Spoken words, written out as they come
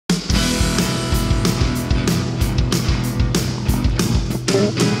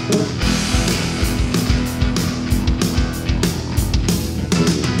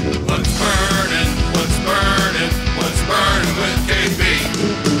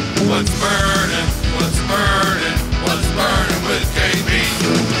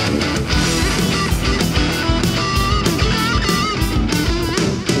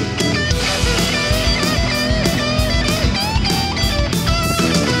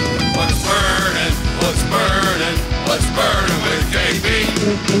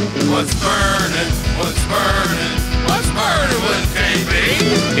What's burning? What's burning? What's burning with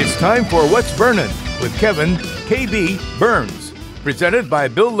KB? It's time for What's Burnin' with Kevin KB Burns, presented by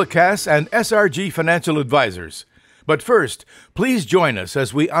Bill Lacasse and SRG Financial Advisors. But first, please join us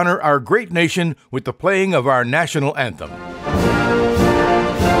as we honor our great nation with the playing of our national anthem.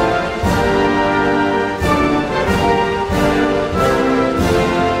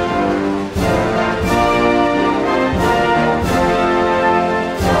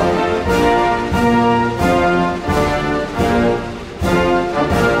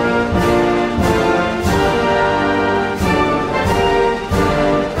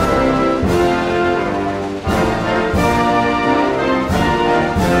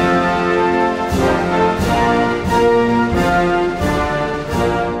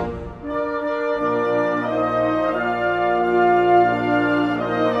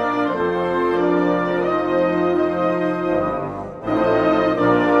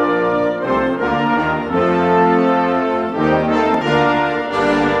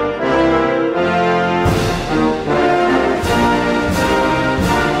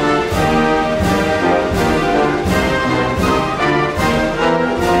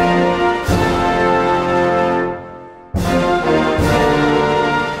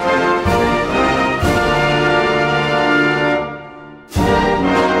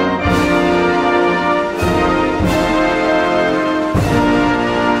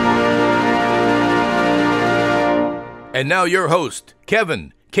 And now your host,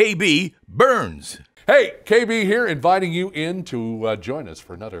 Kevin KB Burns. Hey, KB here, inviting you in to join us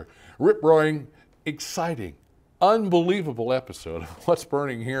for another rip-roaring, exciting, unbelievable episode of What's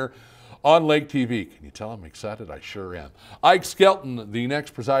Burning here on Lake TV. Can you tell I'm excited? I sure am. Ike Skelton, the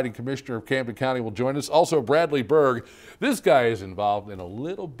next presiding commissioner of Camden County, will join us. Also, Bradley Berg. This guy is involved in a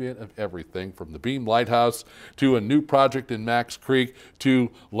little bit of everything, from the Beam Lighthouse to a new project in Max Creek to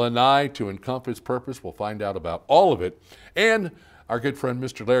Lanai to Encompass Purpose. We'll find out about all of it. And our good friend,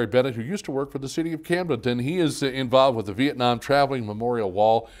 Mr. Larry Bennet, who used to work for the city of Camden. He is involved with the Vietnam Traveling Memorial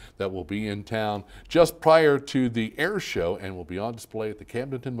Wall that will be in town just prior to the air show and will be on display at the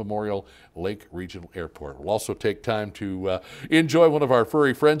Camden Memorial Lake Regional Airport. We'll also take time to enjoy one of our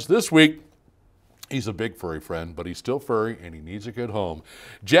furry friends this week. He's a big furry friend, but he's still furry and he needs a good home.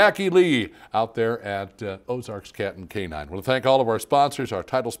 Jackie Lee out there at Ozarks Cat and Canine. I want to thank all of our sponsors, our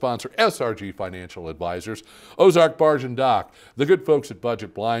title sponsor, SRG Financial Advisors, Ozark Barge and Dock, the good folks at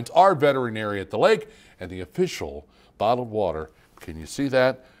Budget Blinds, our veterinary at the lake, and the official bottled water. Can you see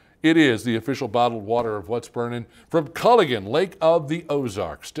that? It is the official bottled water of What's Burnin' from Culligan, Lake of the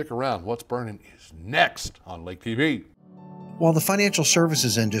Ozarks. Stick around. What's Burnin' is next on Lake TV. While the financial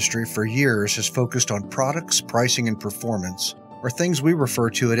services industry for years has focused on products, pricing, and performance, or things we refer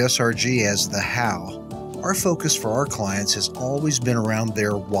to at SRG as the how, our focus for our clients has always been around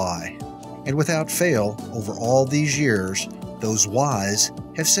their why. And without fail, over all these years, those whys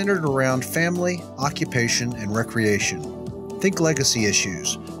have centered around family, occupation, and recreation. Think legacy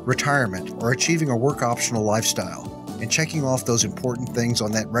issues, retirement, or achieving a work-optional lifestyle, and checking off those important things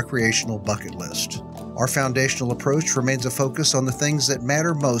on that recreational bucket list. Our foundational approach remains a focus on the things that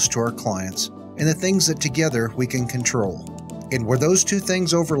matter most to our clients and the things that together we can control. And where those two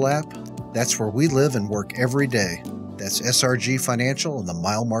things overlap, that's where we live and work every day. That's SRG Financial and the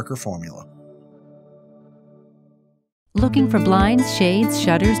Mile Marker Formula. Looking for blinds, shades,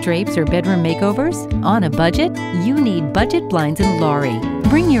 shutters, drapes, or bedroom makeovers? On a budget? You need Budget Blinds in Laurie.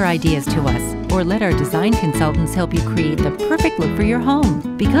 Bring your ideas to us, or let our design consultants help you create the perfect look for your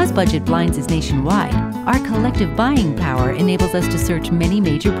home. Because Budget Blinds is nationwide, our collective buying power enables us to search many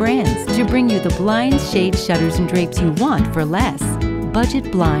major brands to bring you the blinds, shades, shutters, and drapes you want for less.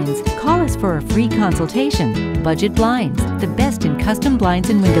 Budget Blinds. Call us for a free consultation. Budget Blinds, the best in custom blinds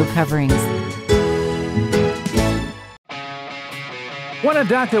and window coverings. Want a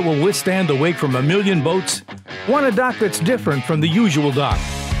dock that will withstand the wake from a million boats? Want a dock that's different from the usual dock?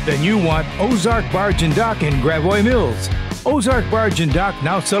 Then you want Ozark Barge and Dock in Gravois Mills. Ozark Barge and Dock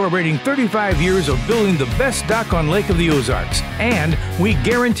now celebrating 35 years of building the best dock on Lake of the Ozarks. And we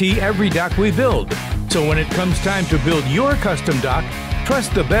guarantee every dock we build. So when it comes time to build your custom dock,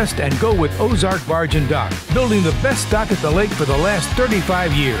 trust the best and go with Ozark Barge and Dock, building the best dock at the lake for the last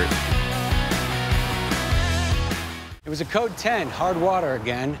 35 years. It was a code 10, hard water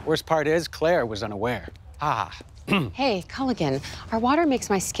again. Worst part is, Claire was unaware. Ah. Hey, Culligan, our water makes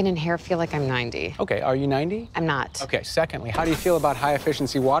my skin and hair feel like I'm 90. Okay, are you 90? I'm not. Okay, secondly, how do you feel about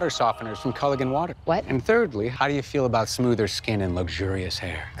high-efficiency water softeners from Culligan Water? What? And thirdly, how do you feel about smoother skin and luxurious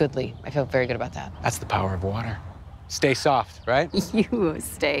hair? Goodly. I feel very good about that. That's the power of water. Stay soft, right? You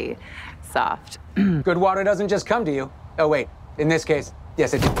stay soft. Good water doesn't just come to you. Oh, wait. In this case,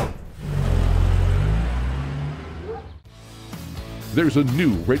 yes, it did. There's a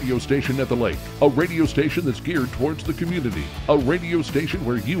new radio station at the lake, a radio station that's geared towards the community, a radio station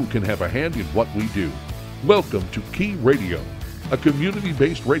where you can have a hand in what we do. Welcome to Key Radio, a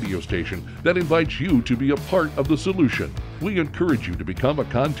community-based radio station that invites you to be a part of the solution. We encourage you to become a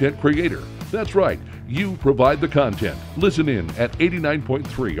content creator. That's right, you provide the content. Listen in at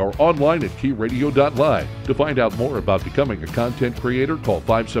 89.3 or online at keyradio.live. To find out more about becoming a content creator, call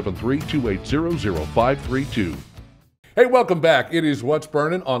 573-280-0532. Hey, welcome back. It is What's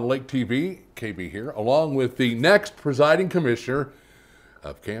Burnin' on Lake TV. KB here, along with the next presiding commissioner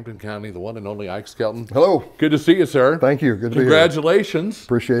of Camden County, the one and only Ike Skelton. Hello. Good to see you, sir. Thank you. Good to be here. Congratulations.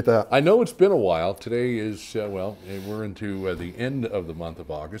 Appreciate that. I know it's been a while. Today is, we're into the end of the month of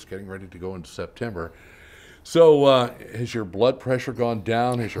August, getting ready to go into September. So has your blood pressure gone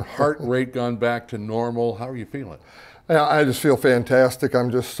down? Has your heart rate gone back to normal? How are you feeling? Yeah, I just feel fantastic. I'm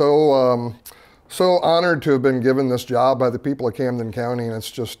just so honored to have been given this job by the people of Camden County, and it's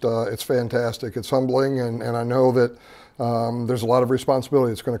just, it's fantastic. It's humbling, and I know that there's a lot of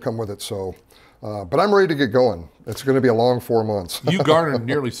responsibility that's going to come with it. So, but I'm ready to get going. It's going to be a long 4 months. You garnered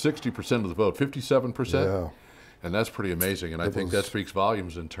nearly 60% of the vote, 57%? Yeah. And that's pretty amazing, and I think that speaks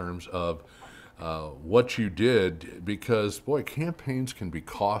volumes in terms of what you did, because, boy, campaigns can be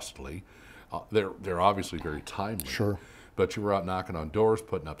costly. They're obviously very timely. Sure. But you were out knocking on doors,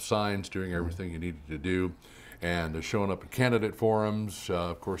 putting up signs, doing everything you needed to do, and showing up at candidate forums,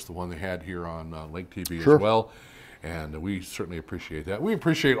 of course, the one they had here on Lake TV Sure. as well. And we certainly appreciate that. We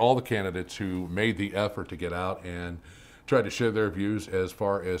appreciate all the candidates who made the effort to get out and try to share their views as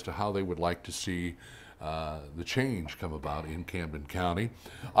far as to how they would like to see the change come about in Camden County.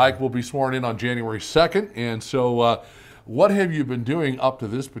 Ike will be sworn in on January 2nd, and so what have you been doing up to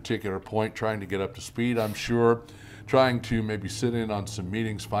this particular point, trying to get up to speed, I'm sure, trying to maybe sit in on some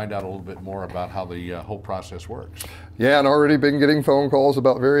meetings, find out a little bit more about how the whole process works? Yeah, and already been getting phone calls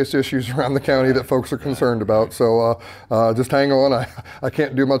about various issues around the county that folks are concerned about. So just hang on. I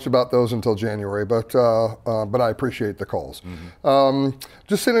can't do much about those until January, but I appreciate the calls. Mm-hmm.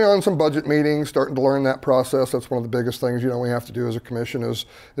 Just sitting on some budget meetings, starting to learn that process. That's one of the biggest things we have to do as a commission is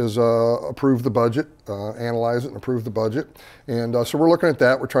approve the budget, analyze it, and approve the budget. And so we're looking at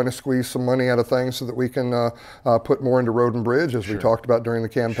that. We're trying to squeeze some money out of things so that we can put more into road and bridge, as we talked about during the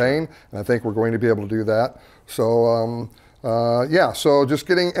campaign. And I think we're going to be able to do that. So yeah, so just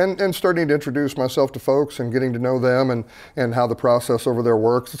getting and starting to introduce myself to folks and getting to know them and how the process over there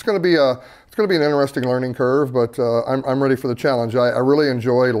works. It's going to be an interesting learning curve, but I'm ready for the challenge. I really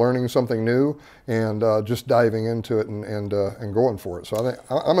enjoy learning something new and just diving into it and going for it. So I think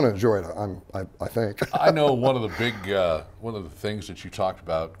I'm going to enjoy it. I think. I know one of the things that you talked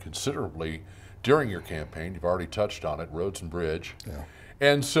about considerably during your campaign. You've already touched on it, roads and bridge. Yeah.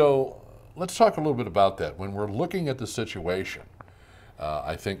 And so let's talk a little bit about that. When we're looking at the situation,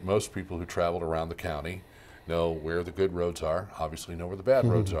 I think most people who traveled around the county know where the good roads are, obviously know where the bad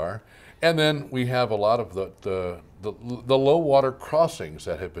roads are. And then we have a lot of the low water crossings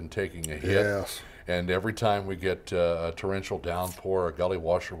that have been taking a hit. Yes. And every time we get a torrential downpour, a gully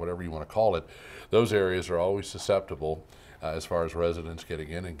washer, whatever you want to call it, those areas are always susceptible as far as residents getting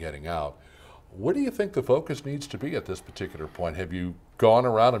in and getting out. What do you think the focus needs to be at this particular point? Have you gone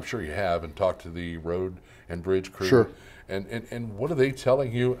around, I'm sure you have, and talked to the road and bridge crew? Sure. And what are they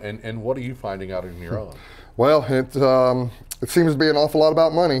telling you, and what are you finding out on your own? Well, it seems to be an awful lot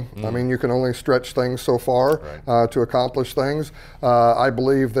about money. I mean, you can only stretch things so far to accomplish things. I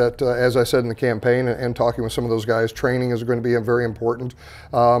believe that, as I said in the campaign and talking with some of those guys, training is going to be very important.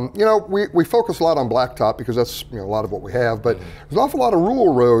 We focus a lot on blacktop because that's a lot of what we have, but there's an awful lot of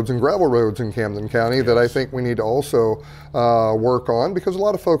rural roads and gravel roads in Camden County that I think we need to also work on, because a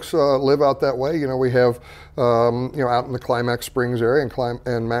lot of folks live out that way. We have out in the Climax Springs area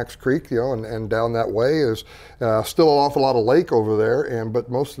and Max Creek, and down that way is still an awful lot of lake over there, but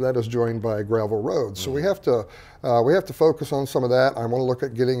most of that is joined by gravel roads. So we have to focus on some of that. I want to look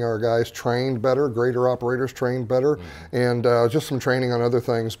at getting our guys trained better, grader operators trained better, and just some training on other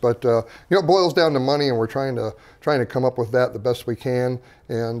things. But it boils down to money, and we're trying to come up with that the best we can,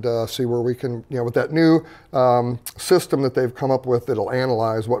 and see where we can, with that new system that they've come up with that'll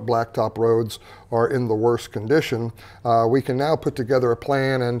analyze what blacktop roads are in the worst condition. We can now put together a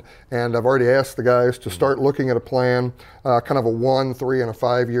plan, and I've already asked the guys to start looking at a plan, kind of a 1, 3, and a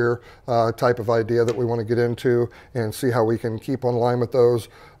 5 year type of idea that we want to get into, and see how we can keep on line with those.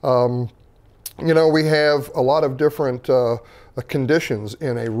 We have a lot of different conditions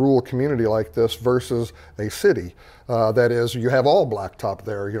in a rural community like this versus a city. That is, you have all blacktop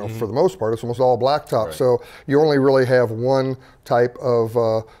there. You know, for the most part, it's almost all blacktop. Right. So you only really have one type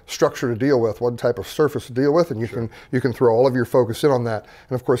of structure to deal with, one type of surface to deal with, and you can throw all of your focus in on that.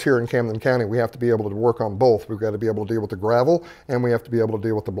 And of course, here in Camden County, we have to be able to work on both. We've got to be able to deal with the gravel, and we have to be able to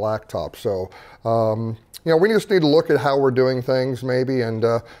deal with the blacktop. So, you know, we just need to look at how we're doing things, maybe, and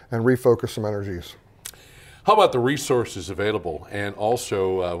refocus some energies. How about the resources available? And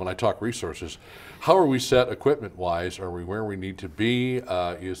also, when I talk resources, how are we set equipment-wise? Are we where we need to be?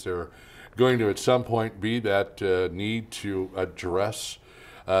 Is there going to at some point be that need to address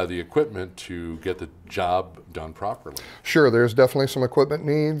the equipment to get the job done properly? Sure, there's definitely some equipment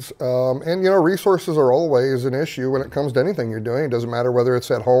needs. And you know, resources are always an issue when it comes to anything you're doing. It doesn't matter whether it's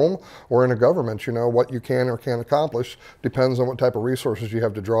at home or in a government. You know, what you can or can't accomplish depends on what type of resources you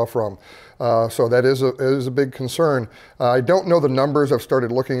have to draw from. So that is a big concern. I don't know the numbers. I've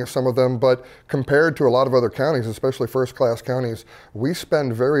started looking at some of them, but compared to a lot of other counties, especially first-class counties, we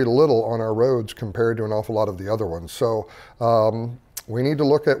spend very little on our roads compared to an awful lot of the other ones. So we need to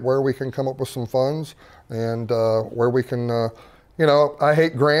look at where we can come up with some funds and where we can, you know, I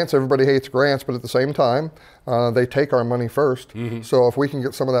hate grants. Everybody hates grants, but at the same time, they take our money first. So if we can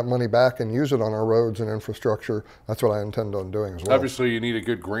get some of that money back and use it on our roads and infrastructure, that's what I intend on doing as well. Obviously, you need a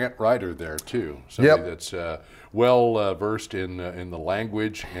good grant writer there too. Somebody that's well versed in the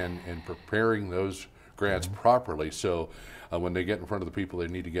language and preparing those grants properly. So when they get in front of the people they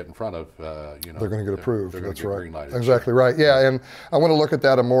need to get in front of, you know, they're going to get approved. That's right. Green-lighted. Exactly right. Yeah, and I want to look at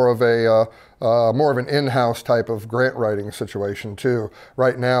that a more of an in-house type of grant writing situation too.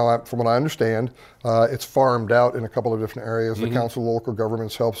 Right now, from what I understand, it's farmed out in a couple of different areas. The Council of Local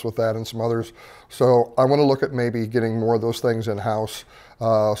Governments helps with that and some others. So I want to look at maybe getting more of those things in-house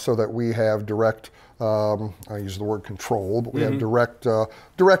so that we have direct, I use the word control, but we have direct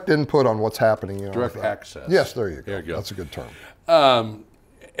input on what's happening. You know, direct access. Yes, there you go. There you go. That's a good term.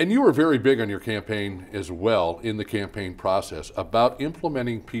 And you were very big on your campaign as well, in the campaign process, about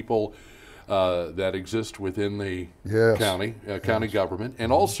implementing people that exist within the county government,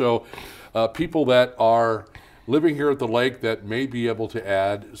 and also people that are living here at the lake that may be able to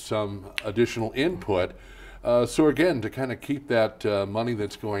add some additional input. So again, to kind of keep that money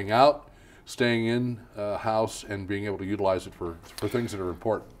that's going out, staying in house and being able to utilize it for things that are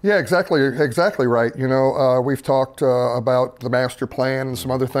important. Yeah, exactly right. You know, we've talked about the master plan and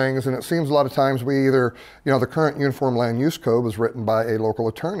some other things, and it seems a lot of times we either, you know, the current Uniform Land Use Code was written by a local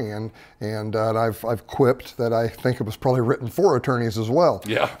attorney, and I've quipped that I think it was probably written for attorneys as well.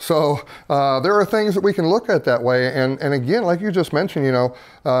 Yeah. So there are things that we can look at that way, and again, like you just mentioned, you know,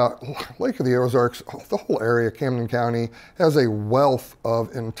 Lake of the Ozarks, the whole area, Camden County, has a wealth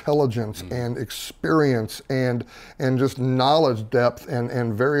of intelligence and experience and just knowledge depth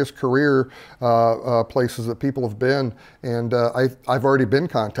and various career places that people have been. And I've already been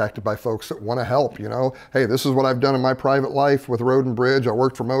contacted by folks that want to help. You know, hey, this is what I've done in my private life with Road and Bridge. I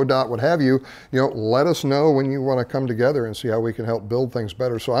worked for MoDOT, what have you. You know, let us know when you want to come together and see how we can help build things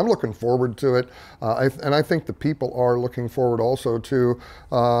better. So I'm looking forward to it. And I think the people are looking forward also to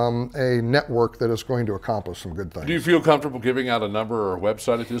a network that is going to accomplish some good things. Do you feel comfortable giving out a number or a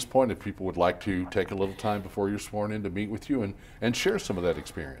website at this point if people would like to take a little time before you're sworn in to meet with you and share some of that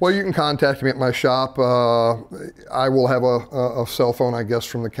experience? Well, you can contact me at my shop. I will have a cell phone, I guess,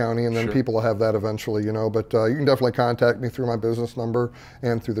 from the county, and then people will have that eventually, you know. But you can definitely contact me through my business number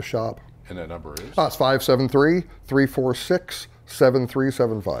and through the shop. And that number is? It's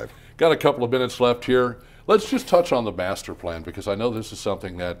 573-346-7375. Got a couple of minutes left here. Let's just touch on the master plan, because I know this is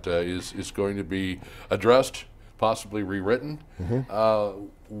something that is going to be addressed, possibly rewritten.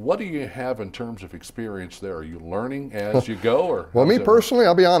 What do you have in terms of experience there? Are you learning as you go? Or well, me personally,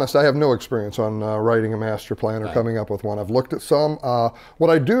 I'll be honest, I have no experience on writing a master plan or coming up with one. I've looked at some. What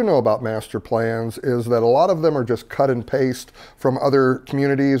I do know about master plans is that a lot of them are just cut and paste from other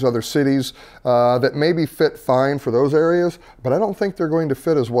communities, other cities that maybe fit fine for those areas, but I don't think they're going to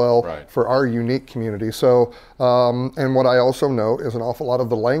fit as well for our unique community. So, and what I also know is an awful lot of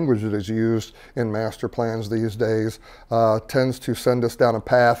the language that is used in master plans these days tends to send us down a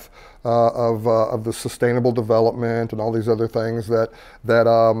path of the sustainable development and all these other things that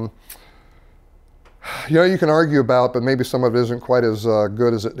you know, you can argue about, but maybe some of it isn't quite as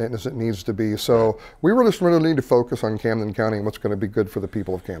good as it needs to be. So we really need to focus on Camden County and what's going to be good for the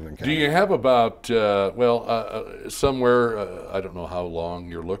people of Camden County. Do you have about, somewhere, I don't know how long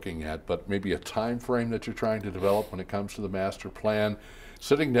you're looking at, but maybe a time frame that you're trying to develop when it comes to the master plan,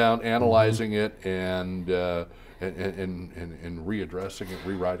 sitting down, analyzing it, and in readdressing it,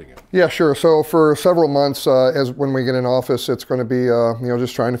 rewriting it? Yeah, sure. So for several months, as when we get in office, it's going to be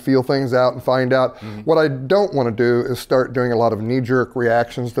just trying to feel things out and find out. What I don't want to do is start doing a lot of knee-jerk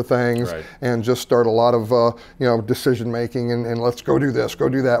reactions to things and just start a lot of decision making and let's go do this, go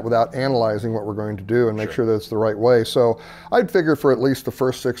do that without analyzing what we're going to do and make sure that it's the right way. So I'd figure for at least the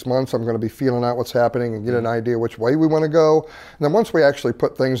first 6 months, I'm going to be feeling out what's happening and get an idea which way we want to go. And then once we actually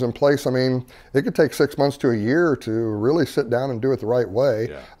put things in place, I mean, it could take 6 months to a year to really sit down and do it the right way.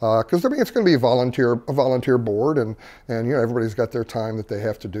 Because it's going to be a volunteer board, and everybody's got their time that they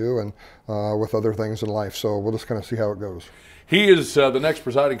have to do, and with other things in life. So we'll just kind of see how it goes. He is the next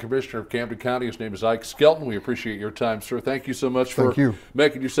presiding commissioner of Camden County. His name is Ike Skelton. We appreciate your time, sir. Thank you so much for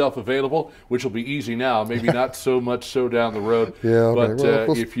making yourself available, which will be easy now, maybe not so much so down the road.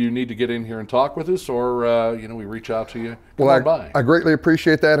 But if you need to get in here and talk with us, or we reach out to you, come on by. I greatly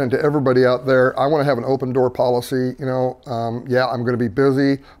appreciate that, and to everybody out there, I want to have an open door policy. I'm going to be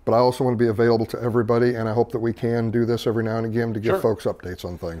busy, but I also want to be available to everybody, and I hope that we can do this every now and again to give folks updates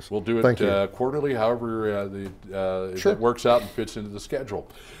on things. We'll do it quarterly, however that works out and fits into the schedule.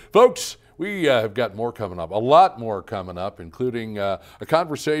 Folks, we have got more coming up, a lot more coming up, including a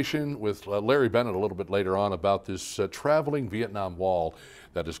conversation with Larry Bennet a little bit later on about this traveling Vietnam Wall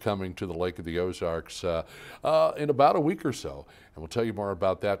that is coming to the Lake of the Ozarks in about a week or so. And we'll tell you more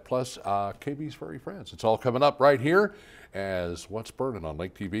about that, plus KB's Furry Friends. It's all coming up right here as What's Burnin' on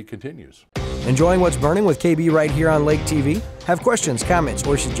Lake TV continues. Enjoying What's Burning with KB right here on Lake TV? Have questions, comments,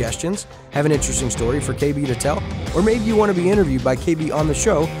 or suggestions? Have an interesting story for KB to tell? Or maybe you want to be interviewed by KB on the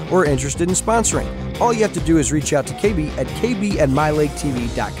show or are interested in sponsoring? All you have to do is reach out to KB at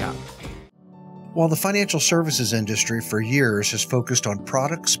kb@mylaketv.com. While the financial services industry for years has focused on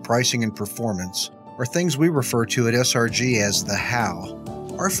products, pricing, and performance, or things we refer to at SRG as the how,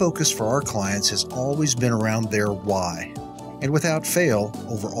 our focus for our clients has always been around their why. And without fail,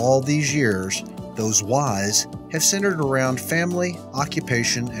 over all these years, those whys have centered around family,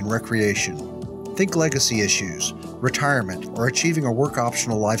 occupation, and recreation. Think legacy issues, retirement, or achieving a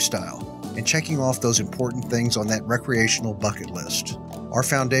work-optional lifestyle, and checking off those important things on that recreational bucket list. Our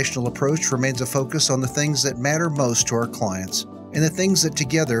foundational approach remains a focus on the things that matter most to our clients and the things that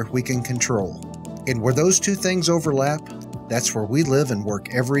together we can control. And where those two things overlap, that's where we live and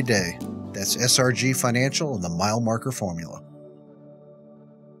work every day. That's SRG Financial and the Mile Marker Formula.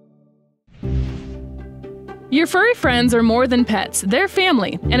 Your furry friends are more than pets, they're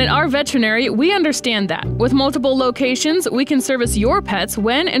family, and at our veterinary, we understand that. With multiple locations, we can service your pets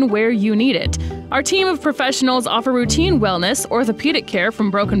when and where you need it. Our team of professionals offer routine wellness, orthopedic care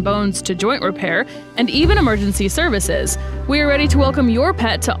from broken bones to joint repair, and even emergency services. We are ready to welcome your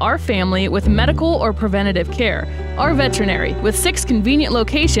pet to our family with medical or preventative care. Our veterinary, with 6 convenient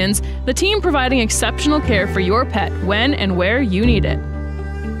locations, the team providing exceptional care for your pet when and where you need it.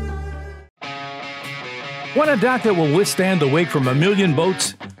 Want a dock that will withstand the wake from a million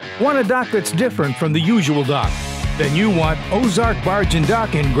boats? Want a dock that's different from the usual dock? Then you want Ozark Barge and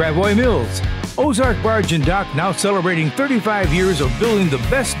Dock in Gravois Mills. Ozark Barge and Dock now celebrating 35 years of building the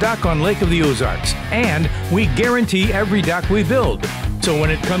best dock on Lake of the Ozarks. And we guarantee every dock we build. So when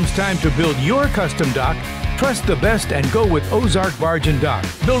it comes time to build your custom dock, trust the best and go with Ozark Barge and Dock,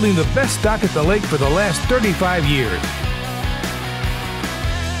 building the best dock at the lake for the last 35 years.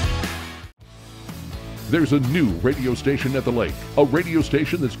 There's a new radio station at the lake, a radio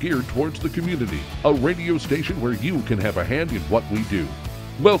station that's geared towards the community, a radio station where you can have a hand in what we do.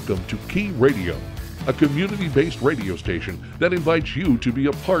 Welcome to Key Radio, a community-based radio station that invites you to be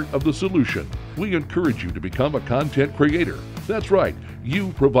a part of the solution. We encourage you to become a content creator. That's right,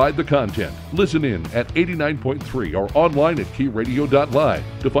 you provide the content. Listen in at 89.3 or online at keyradio.live.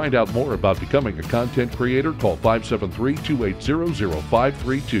 To find out more about becoming a content creator, call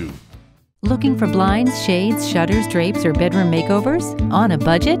 573-280-0532. Looking for blinds, shades, shutters, drapes, or bedroom makeovers? On a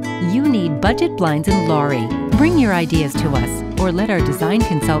budget? You need Budget Blinds in Laurie. Bring your ideas to us, or let our design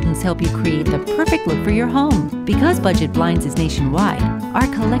consultants help you create the perfect look for your home. Because Budget Blinds is nationwide, our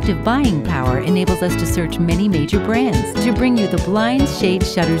collective buying power enables us to search many major brands to bring you the blinds,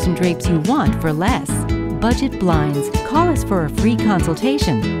 shades, shutters, and drapes you want for less. Budget Blinds. Call us for a free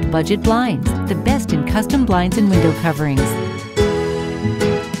consultation. Budget Blinds, the best in custom blinds and window coverings.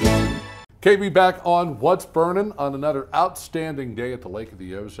 KB back on What's Burnin' on another outstanding day at the Lake of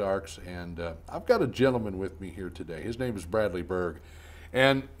the Ozarks, and I've got a gentleman with me here today. His name is Berg,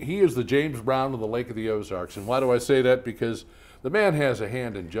 and he is the James Brown of the Lake of the Ozarks. And why do I say that? Because The man has a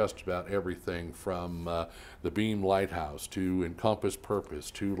hand in just about everything from the Beam Lighthouse to Encompass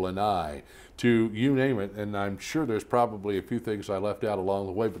Purpose to Lanai to you name it. And I'm sure there's probably a few things I left out along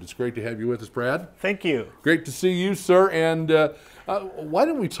the way, but it's great to have you with us, Brad. Thank you. Great to see you, sir. And why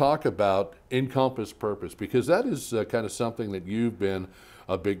don't we talk about Encompass Purpose? Because that is kind of something that you've been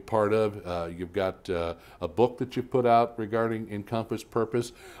a big part of. You've got a book that you put out regarding Encompass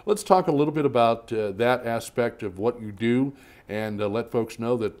Purpose. Let's talk a little bit about that aspect of what you do, and let folks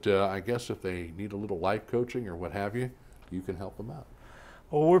know that I guess if they need a little life coaching or what have you, you can help them out.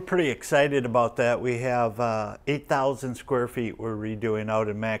 Well, we're pretty excited about that. We have 8,000 square feet we're redoing out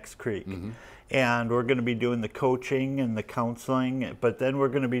in Max Creek. And we're going to be doing the coaching and the counseling, but then we're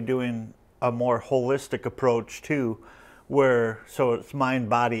going to be doing a more holistic approach too, so it's mind,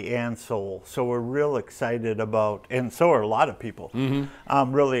 body, and soul. So we're real excited about, and so are a lot of people.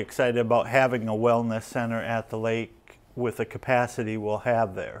 I'm really excited about having a wellness center at the lake with the capacity we'll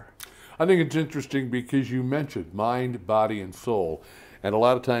have there. I think it's interesting because you mentioned mind, body, and soul. And a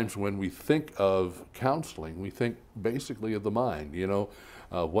lot of times when we think of counseling, we think basically of the mind. You know,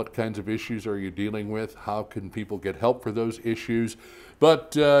 what kinds of issues are you dealing with? How can people get help for those issues?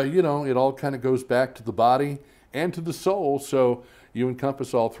 But, you know, it all kind of goes back to the body and to the soul. So you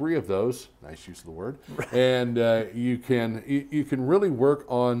encompass all three of those. Nice use of the word. And you can really work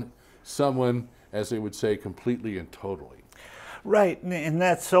on someone, as they would say, completely and totally. Right, and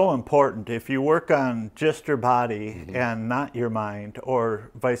that's so important. If you work on just your body and not your mind,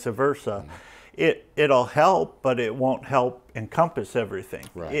 or vice versa, it'll help, but it won't help encompass everything.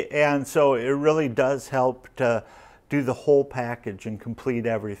 And so it really does help to do the whole package and complete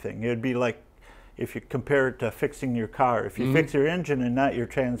everything. It would be like if you compare it to fixing your car. If you fix your engine and not your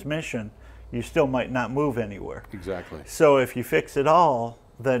transmission, you still might not move anywhere. Exactly. So if you fix it all,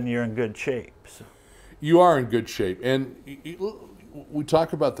 then you're in good shape. So. You are in good shape. And we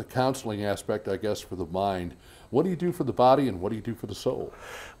talk about the counseling aspect, I guess, for the mind. What do you do for the body and what do you do for the soul?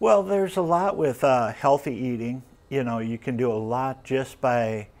 Well, there's a lot with healthy eating. You know, you can do a lot just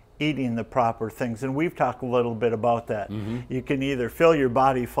by eating the proper things. And we've talked a little bit about that. You can either fill your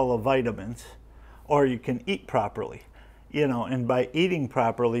body full of vitamins or you can eat properly. You know, and by eating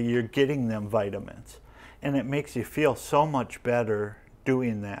properly, you're getting them vitamins. And it makes you feel so much better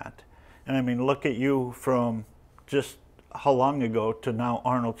doing that. And I mean, look at you from just how long ago to now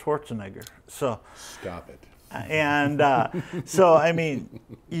Arnold Schwarzenegger. So stop it. And so I mean,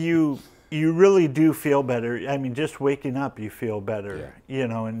 you really do feel better. I mean, just waking up, you feel better. You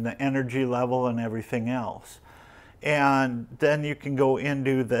know, and the energy level and everything else. And then you can go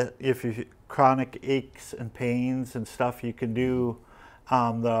into if you chronic aches and pains and stuff, you can do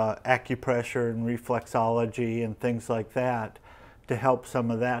the acupressure and reflexology and things like that to help some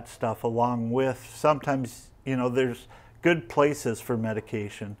of that stuff, along with sometimes, you know, there's good places for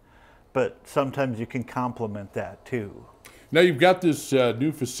medication, but sometimes you can complement that too. Now you've got this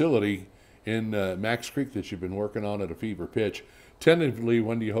new facility in Max Creek that you've been working on at a fever pitch. Tentatively,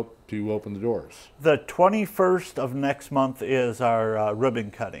 when do you hope to open the doors? The 21st of next month is our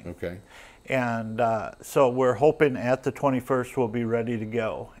ribbon cutting. Okay. And so we're hoping at the 21st we'll be ready to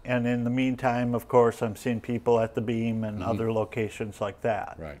go. And in the meantime, of course, I'm seeing people at the Beam and other locations like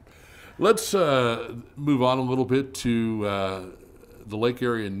that. Right. Let's move on a little bit to the Lake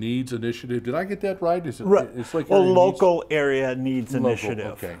Area Needs Initiative. Did I get that right? Is it? It's Lake Area Local Area Needs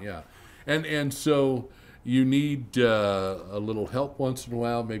Initiative. Okay, yeah. And so you need a little help once in a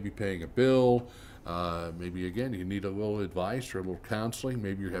while, maybe paying a bill. Maybe, again, you need a little advice or a little counseling.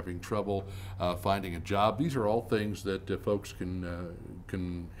 Maybe you're having trouble finding a job. These are all things that folks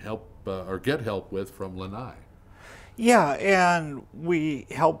can help or get help with from Lanai. Yeah, and we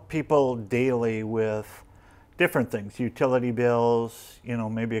help people daily with different things, utility bills, you know,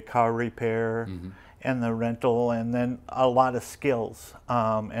 maybe a car repair and the rental, and then a lot of skills.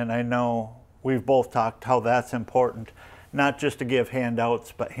 And I know we've both talked how that's important, not just to give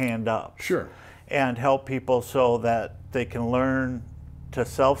handouts, but hand ups. Sure. And help people so that they can learn to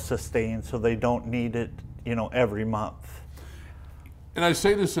self-sustain so they don't need it, you know, every month. And I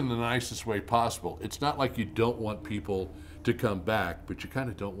say this in the nicest way possible. It's not like you don't want people to come back, but you kind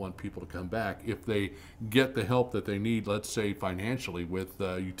of don't want people to come back if they get the help that they need, let's say financially, with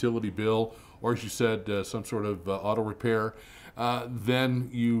utility bill, or as you said, some sort of auto repair. Then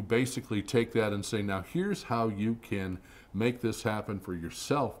you basically take that and say, now here's how you can make this happen for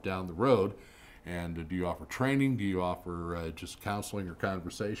yourself down the road. And do you offer training? Do you offer just counseling or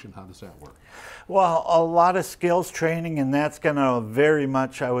conversation? How does that work? Well, a lot of skills training, and that's going to very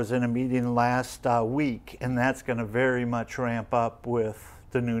much, I was in a meeting last week, and that's going to very much ramp up with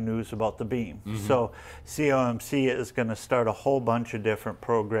the new news about the beam. So COMC is going to start a whole bunch of different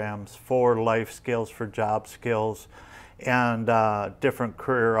programs for life skills, for job skills, and different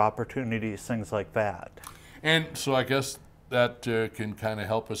career opportunities, things like that. And so I guess that can kind of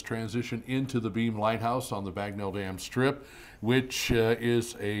help us transition into the Beam Lighthouse on the Bagnell Dam Strip, which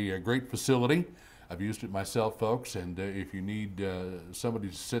is a great facility. I've used it myself, folks, and if you need somebody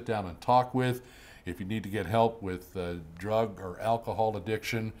to sit down and talk with, if you need to get help with drug or alcohol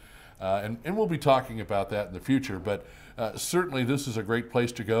addiction, and we'll be talking about that in the future, but certainly this is a great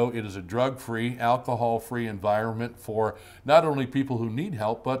place to go. It is a drug-free, alcohol-free environment for not only people who need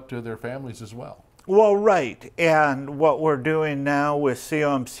help, but their families as well. Well, right, and what we're doing now with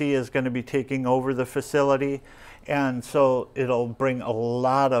COMC is going to be taking over the facility, and so it'll bring a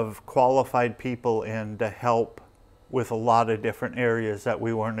lot of qualified people in to help with a lot of different areas that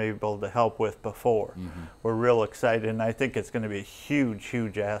we weren't able to help with before. We're real excited, and I think it's going to be a huge,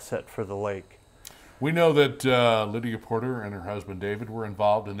 huge asset for the lake. We know that Lydia Porter and her husband David were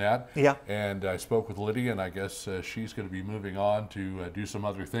involved in that. Yeah. And I spoke with Lydia, and I guess she's going to be moving on to do some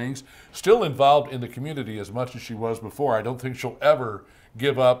other things. Still involved in the community as much as she was before. I don't think she'll ever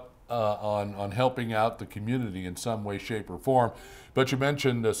give up on helping out the community in some way, shape, or form. But you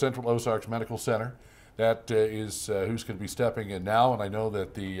mentioned Central Ozarks Medical Center. That is who's going to be stepping in now. And I know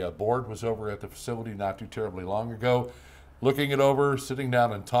that the board was over at the facility not too terribly long ago, looking it over, sitting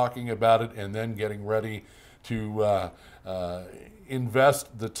down and talking about it, and then getting ready to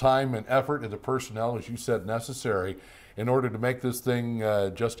invest the time and effort and the personnel, as you said, necessary in order to make this thing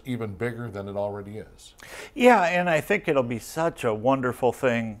just even bigger than it already is. Yeah, and I think it'll be such a wonderful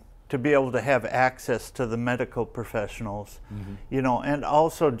thing to be able to have access to the medical professionals, you know, and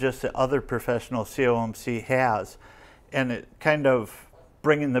also just the other professionals COMC has, and it kind of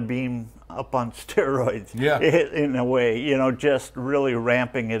bringing the beam up on steroids, in a way, you know, just really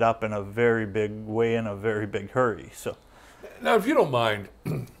ramping it up in a very big way, in a very big hurry. So, now, if you don't mind,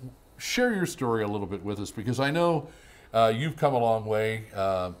 share your story a little bit with us, because I know you've come a long way.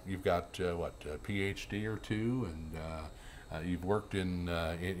 You've got what, a PhD or two, and you've worked in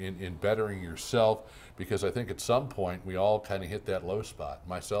bettering yourself, because I think at some point we all kind of hit that low spot,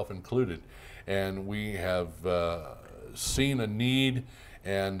 myself included, and we have seen a need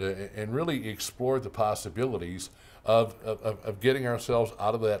and really explored the possibilities of getting ourselves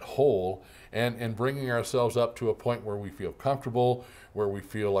out of that hole and bringing ourselves up to a point where we feel comfortable, where we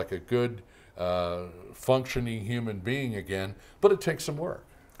feel like a good functioning human being again, but it takes some work.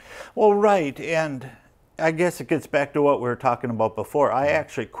 Well, right, and I guess it gets back to what we were talking about before. I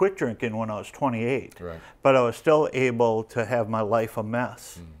actually quit drinking when I was 28, but I was still able to have my life a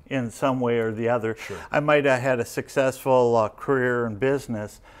mess in some way or the other. I might have had a successful career in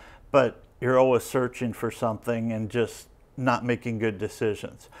business, but you're always searching for something and just not making good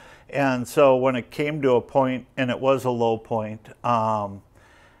decisions. And so when it came to a point, and it was a low point,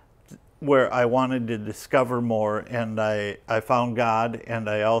 where I wanted to discover more, and I found God, and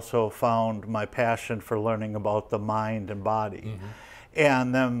I also found my passion for learning about the mind and body.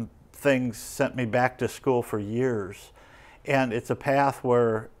 And then things sent me back to school for years. And it's a path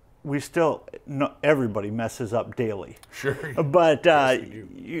where we still, everybody messes up daily. But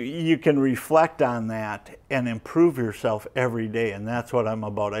you can reflect on that and improve yourself every day, and that's what I'm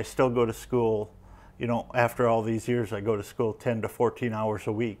about. I still go to school. You know, after all these years, I go to school 10 to 14 hours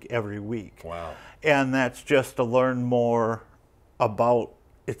a week, every week. Wow. And that's just to learn more about,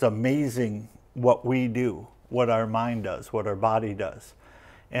 it's amazing what we do, what our mind does, what our body does.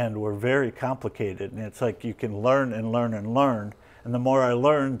 And we're very complicated. And it's like you can learn and learn and learn. And the more I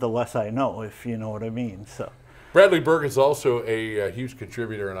learn, the less I know, if you know what I mean. So, Bradley Berg is also a huge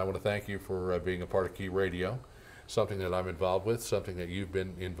contributor, and I want to thank you for being a part of Key Radio. Something that I'm involved with, something that you've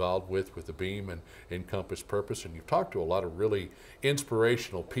been involved with the Beam and Encompass Purpose, and you've talked to a lot of really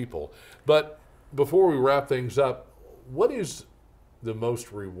inspirational people. But before we wrap things up, what is the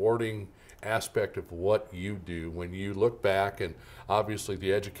most rewarding aspect of what you do when you look back, and obviously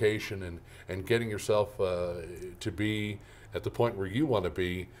the education and getting yourself to be at the point where you want to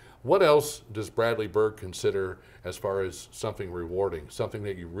be? What else does Bradley Berg consider as far as something rewarding, something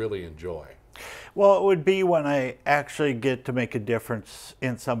that you really enjoy? Well, it would be when I actually get to make a difference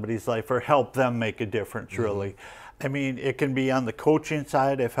in somebody's life, or help them make a difference, really. I mean, it can be on the coaching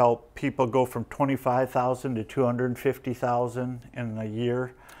side. I've helped people go from $25,000 to $250,000 in a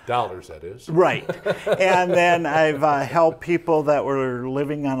year. Dollars, that is. Right. And then I've helped people that were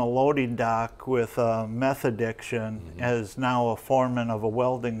living on a loading dock with meth addiction as now a foreman of a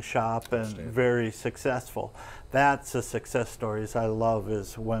welding shop and very successful. That's the success stories I love,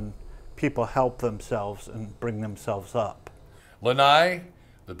 is when people help themselves and bring themselves up. Lanai,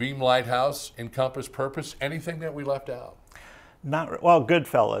 the Beam Lighthouse, Encompass, Purpose, anything that we left out? Not well,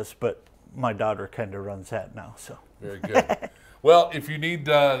 Goodfellas, but my daughter kind of runs that now. So very good. Well, if you need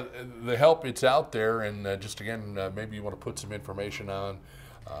the help, it's out there, and just again, maybe you want to put some information on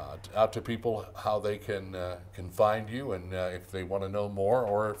out to people how they can find you, and if they want to know more,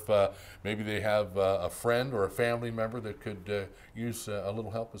 or if maybe they have a friend or a family member that could use a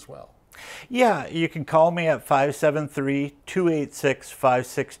little help as well. Yeah, you can call me at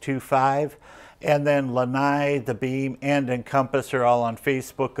 573-286-5625. And then Lanai, the Beam, and Encompass are all on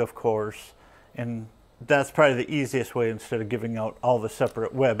Facebook, of course. And that's probably the easiest way instead of giving out all the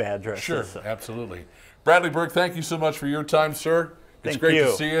separate web addresses. Sure, absolutely. Bradley Berg, thank you so much for your time, sir. It's great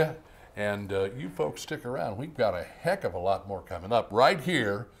to see you. And you folks stick around. We've got a heck of a lot more coming up right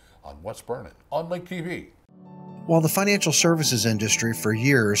here on What's Burnin' on Lake TV. While the financial services industry for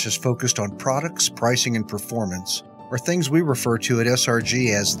years has focused on products, pricing, and performance, or things we refer to at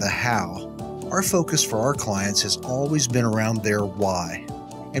SRG as the how, our focus for our clients has always been around their why.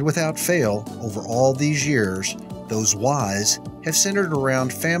 And without fail, over all these years, those whys have centered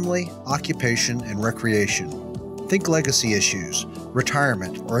around family, occupation, and recreation. Think legacy issues,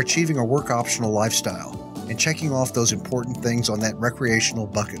 retirement, or achieving a work-optional lifestyle, and checking off those important things on that recreational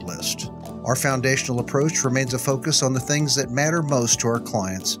bucket list. Our foundational approach remains a focus on the things that matter most to our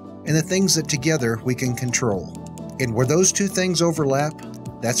clients and the things that together we can control. And where those two things overlap,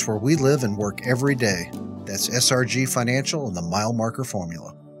 that's where we live and work every day. That's SRG Financial and the mile marker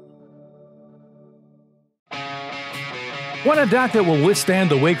formula. Want a dock that will withstand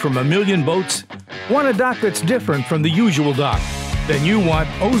the wake from a million boats? Want a dock that's different from the usual dock? Then you want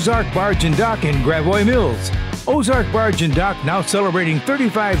Ozark Barge and Dock in Gravois Mills. Ozark Barge and Dock now celebrating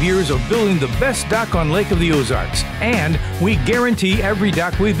 35 years of building the best dock on Lake of the Ozarks. And we guarantee every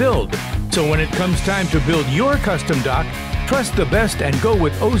dock we build. So when it comes time to build your custom dock, trust the best and go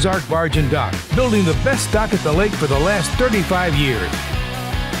with Ozark Barge and Dock, building the best dock at the lake for the last 35 years.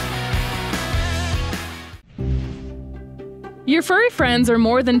 Your furry friends are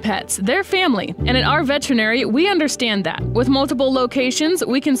more than pets, they're family. And at our veterinary, we understand that. With multiple locations,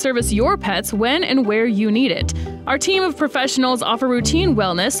 we can service your pets when and where you need it. Our team of professionals offer routine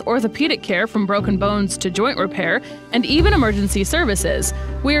wellness, orthopedic care from broken bones to joint repair, and even emergency services.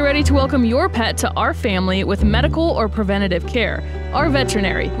 We are ready to welcome your pet to our family with medical or preventative care. Our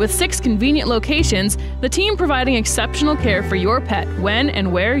veterinary, with 6 convenient locations, the team providing exceptional care for your pet when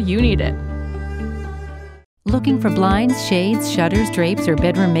and where you need it. Looking for blinds, shades, shutters, drapes, or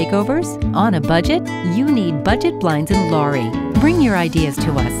bedroom makeovers? On a budget? You need Budget Blinds in Laurie. Bring your ideas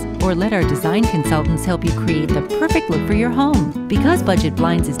to us, or let our design consultants help you create the perfect look for your home. Because Budget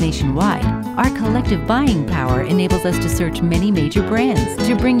Blinds is nationwide, our collective buying power enables us to search many major brands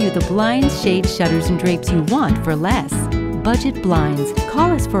to bring you the blinds, shades, shutters, and drapes you want for less. Budget Blinds.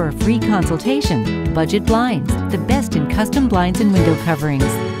 Call us for a free consultation. Budget Blinds, the best in custom blinds and window coverings.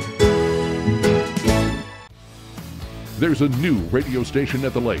 There's a new radio station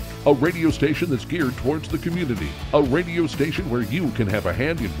at the lake, a radio station that's geared towards the community, a radio station where you can have a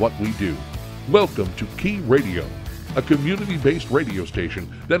hand in what we do. Welcome to Key Radio, a community-based radio station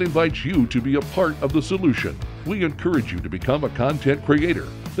that invites you to be a part of the solution. We encourage you to become a content creator.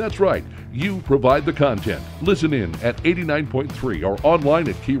 That's right, you provide the content. Listen in at 89.3 or online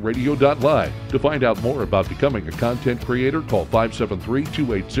at keyradio.live. To find out more about becoming a content creator, call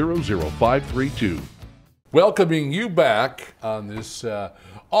 573-280-0532. Welcoming you back on this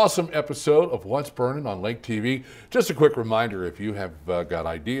awesome episode of What's Burnin' on Lake TV. Just a quick reminder, if you have got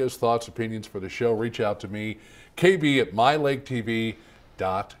ideas, thoughts, opinions for the show, reach out to me,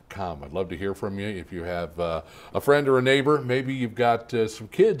 kb@mylaketv.com. I'd love to hear from you. If you have a friend or a neighbor, maybe you've got some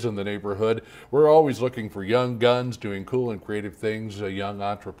kids in the neighborhood. We're always looking for young guns doing cool and creative things, young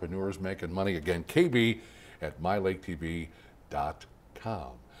entrepreneurs making money. Again, kb@mylaketv.com.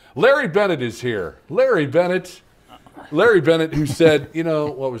 Larry Bennet is here. Larry Bennet, who said, you know,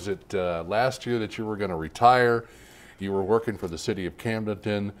 what was it, last year that you were going to retire. You were working for the city of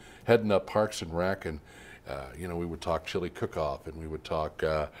Camden, heading up Parks and Rec, and, you know, we would talk chili cook-off, and we would talk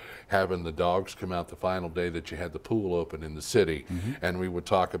having the dogs come out the final day that you had the pool open in the city, and we would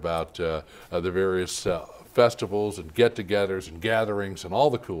talk about the various festivals and get-togethers and gatherings and all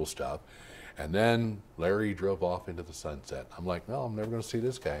the cool stuff. And then Larry drove off into the sunset. I'm like, no, I'm never going to see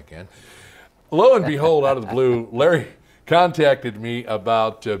this guy again. Lo and behold, out of the blue, Larry contacted me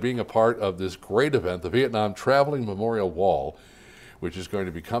about being a part of this great event, the Vietnam Traveling Memorial Wall, which is going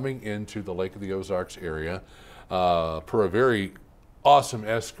to be coming into the Lake of the Ozarks area per a very awesome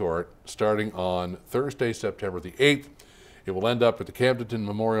escort starting on Thursday, September the 8th. It will end up at the Camden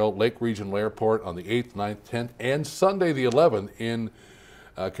Memorial Lake Regional Airport on the 8th, 9th, 10th, and Sunday the 11th in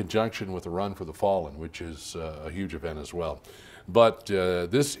conjunction with the Run for the Fallen, which is a huge event as well. But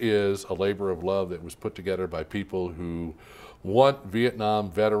this is a labor of love that was put together by people who want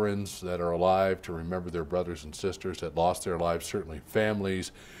Vietnam veterans that are alive to remember their brothers and sisters that lost their lives, certainly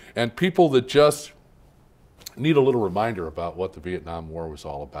families, and people that just need a little reminder about what the Vietnam War was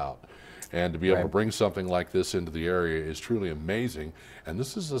all about. And to be able to bring something like this into the area is truly amazing. And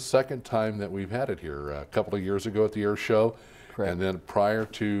this is the second time that we've had it here. A couple of years ago at the air show, and then prior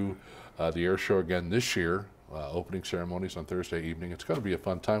to the air show again this year, opening ceremonies on Thursday evening. It's going to be a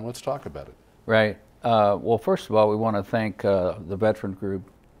fun time. Let's talk about it. Right. Well, first of all, we want to thank the veteran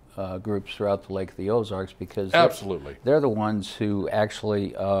groups throughout the Lake of the Ozarks, because absolutely they're the ones who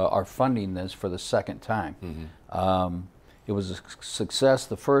actually are funding this for the second time. It was a success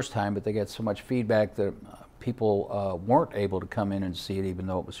the first time, but they got so much feedback that people weren't able to come in and see it, even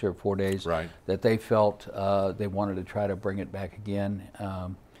though it was here 4 days, that they felt they wanted to try to bring it back again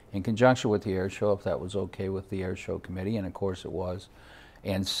in conjunction with the air show, if that was okay with the air show committee, and of course it was.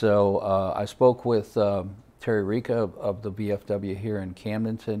 And so I spoke with Terry Rica of the VFW here in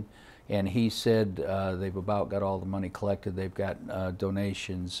Camden, and he said they've about got all the money collected. They've got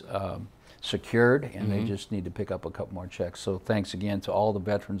donations secured, and they just need to pick up a couple more checks. So thanks again to all the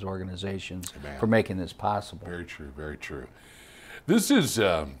veterans organizations for making this possible. Very true, very true. This is,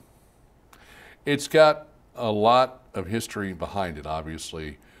 it's got a lot of history behind it,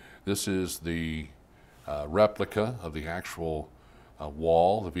 obviously. This is the replica of the actual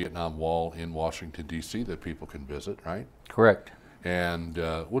wall, the Vietnam Wall in Washington, D.C. that people can visit, right? Correct. And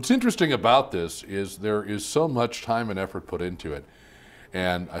what's interesting about this is there is so much time and effort put into it.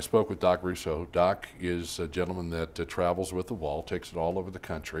 And I spoke with Doc Russo. Doc is a gentleman that travels with the wall, takes it all over the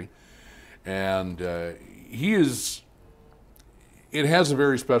country. And it has a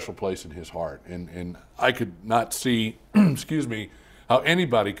very special place in his heart. And I could not see, excuse me, how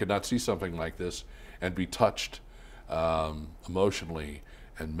anybody could not see something like this and be touched emotionally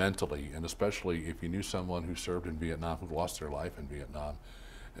and mentally, and especially if you knew someone who served in Vietnam, who lost their life in Vietnam.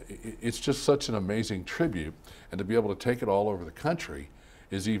 It's just such an amazing tribute, and to be able to take it all over the country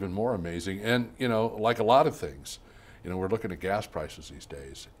is even more amazing. And, you know, like a lot of things, you know, we're looking at gas prices these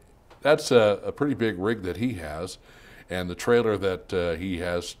days. That's a pretty big rig that he has, and the trailer that he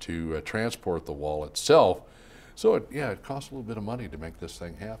has to transport the wall itself. So, it costs a little bit of money to make this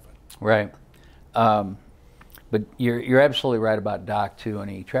thing happen. Right. But you're absolutely right about Doc, too, and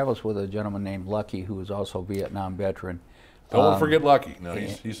he travels with a gentleman named Lucky, who is also a Vietnam veteran. Don't forget Lucky. No,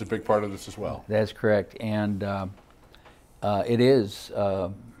 he's a big part of this as well. That's correct. And it is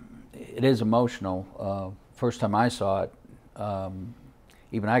emotional. First time I saw it,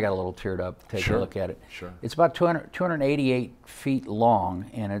 even I got a little teared up taking a look at it. Sure. It's about 288 feet long,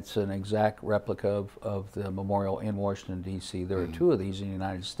 and it's an exact replica of the memorial in Washington, D.C. There are two of these in the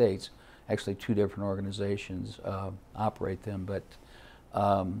United States. Actually, two different organizations operate them. But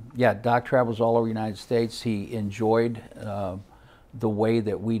Doc travels all over the United States. He enjoyed the way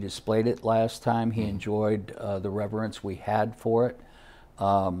that we displayed it last time. He enjoyed the reverence we had for it,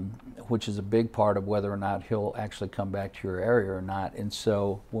 which is a big part of whether or not he'll actually come back to your area or not. And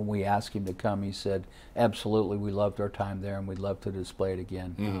so when we asked him to come, he said, absolutely, we loved our time there, and we'd love to display it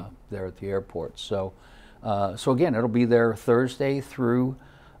again there at the airport. So, again, it'll be there Thursday through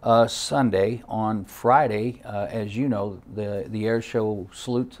Sunday. On Friday, as you know, the air show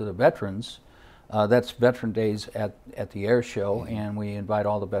salute to the veterans. That's Veteran Days at the air show, and we invite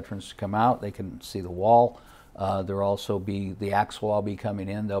all the veterans to come out. They can see the wall. There'll also be the acts will all be coming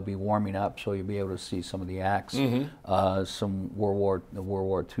in. They'll be warming up, so you'll be able to see some of the acts. The World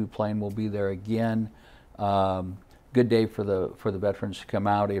War II plane will be there again. Good day for the veterans to come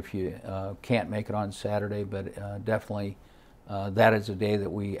out if you can't make it on Saturday, but definitely. That is a day that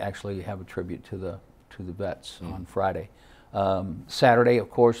we actually have a tribute to the vets on Friday. Saturday, of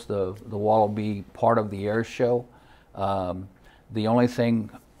course, the wall will be part of the air show. The only thing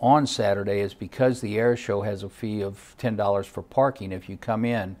on Saturday is because the air show has a fee of $10 for parking. If you come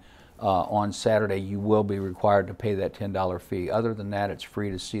in on Saturday, you will be required to pay that $10 fee. Other than that, it's free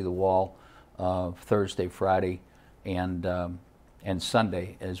to see the wall Thursday, Friday, and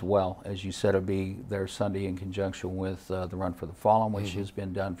Sunday as well. As you said, it'll be there Sunday in conjunction with the Run for the Fallen, which has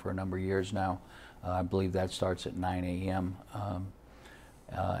been done for a number of years now. I believe that starts at 9 a.m.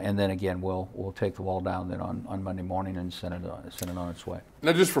 And then again, we'll take the wall down then on Monday morning and send it on its way.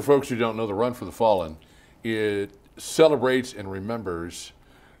 Now, just for folks who don't know, the Run for the Fallen, it celebrates and remembers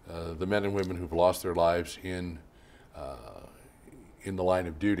the men and women who've lost their lives in the line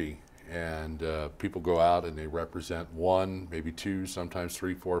of duty. And people go out and they represent one, maybe two, sometimes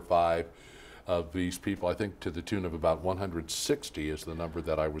 3, 4, 5 of these people, I think to the tune of about 160 is the number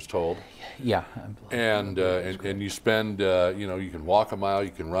that I was told. Yeah. And you spend, you know, you can walk a mile,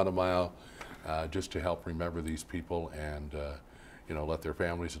 you can run a mile, just to help remember these people and, you know, let their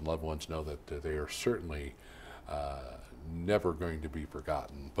families and loved ones know that they are certainly never going to be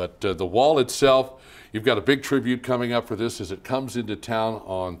forgotten. But the wall itself, you've got a big tribute coming up for this as it comes into town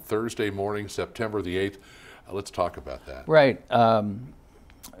on Thursday morning, September the 8th. Let's talk about that. Right.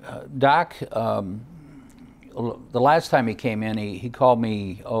 Doc, the last time he came in, he called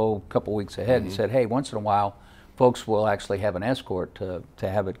me, a couple weeks ahead and said, hey, once in a while, folks will actually have an escort to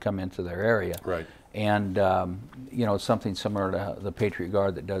have it come into their area. Right. And, you know, something similar to the Patriot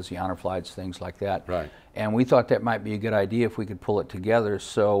Guard that does the honor flights, things like that. Right. And we thought that might be a good idea if we could pull it together.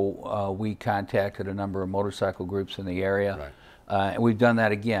 So we contacted a number of motorcycle groups in the area. Right. And we've done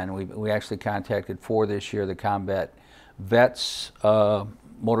that again. We actually contacted 4 this year, the Combat Vets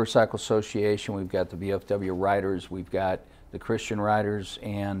Motorcycle Association. We've got the VFW Riders. We've got the Christian Riders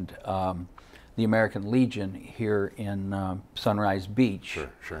and the American Legion here in Sunrise Beach. Sure,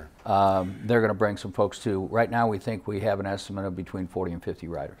 sure. They're going to bring some folks too. Right now we think we have an estimate of between 40 and 50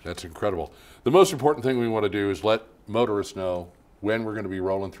 riders. That's incredible. The most important thing we want to do is let motorists know when we're going to be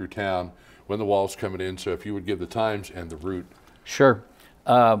rolling through town, when the wall's coming in. So if you would give the times and the route. Sure.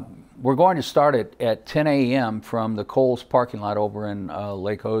 We're going to start at 10 a.m. from the Kohl's parking lot over in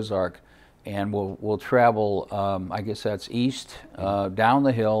Lake Ozark, and we'll travel, I guess that's east, down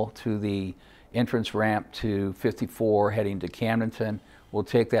the hill to the entrance ramp to 54 heading to Camden. We'll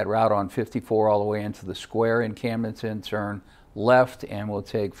take that route on 54 all the way into the square in Camden, turn left, and we'll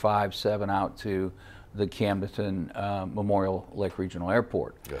take 5-7 out to the Camden Memorial Lake Regional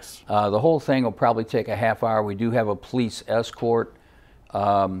Airport. Yes. The whole thing will probably take a half hour. We do have a police escort.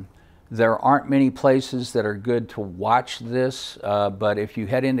 There aren't many places that are good to watch this, but if you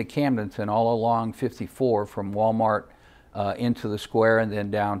head into Camden all along 54 from Walmart into the square and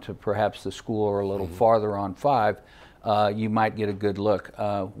then down to perhaps the school or a little farther on 5, you might get a good look.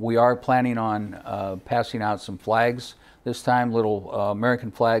 We are planning on passing out some flags this time, little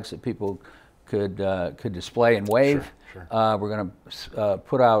American flags that people could display and wave. Sure, sure. We're going to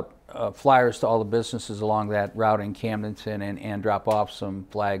put out flyers to all the businesses along that route in Camden and drop off some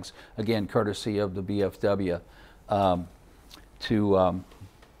flags, again, courtesy of the BFW,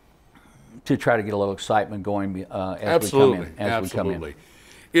 to try to get a little excitement going as we come in. Absolutely.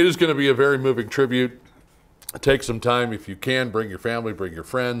 It is going to be a very moving tribute. Take some time if you can. Bring your family, bring your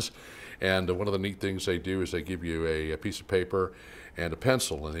friends. And one of the neat things they do is they give you a piece of paper and a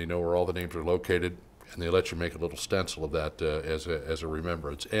pencil, and they know where all the names are located, and they let you make a little stencil of that as a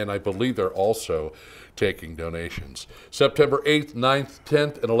remembrance. And I believe they're also taking donations. September 8th, 9th,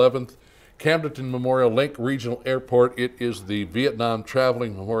 10th, and 11th, Camden Memorial Lake Regional Airport. It is the Vietnam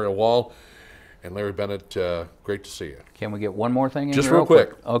Traveling Memorial Wall. And Larry Bennet, great to see you. Can we get one more thing in Just here real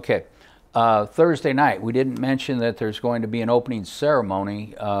quick. Okay. Thursday night, we didn't mention that there's going to be an opening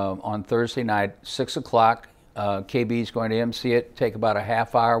ceremony on Thursday night, 6 o'clock. KB is going to MC it, take about a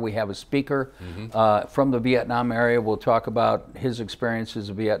half hour. We have a speaker from the Vietnam area. We'll talk about his experiences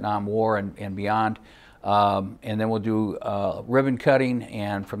of Vietnam War and beyond. And then we'll do ribbon cutting,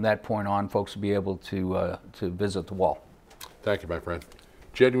 and from that point on, folks will be able to visit the wall. Thank you, my friend.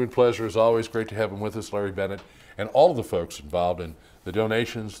 Genuine pleasure as always. Great to have him with us, Larry Bennet, and all of the folks involved in the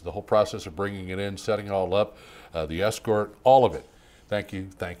donations, the whole process of bringing it in, setting it all up, the escort, all of it. Thank you,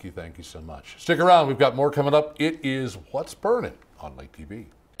 thank you, thank you so much. Stick around. We've got more coming up. It is What's Burnin' on Lake TV.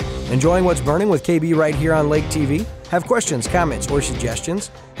 Enjoying What's Burning with KB right here on Lake TV? Have questions, comments, or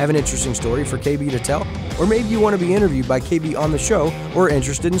suggestions? Have an interesting story for KB to tell? Or maybe you want to be interviewed by KB on the show or are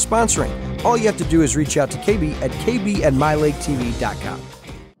interested in sponsoring? All you have to do is reach out to KB at kb@mylaketv.com.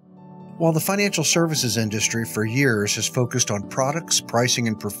 While the financial services industry for years has focused on products, pricing,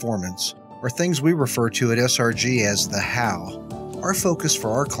 and performance, or things we refer to at SRG as the how, our focus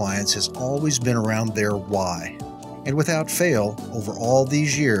for our clients has always been around their why. And without fail, over all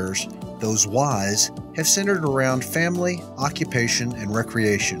these years, those whys have centered around family, occupation, and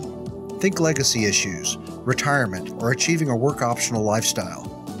recreation. Think legacy issues, retirement, or achieving a work-optional lifestyle,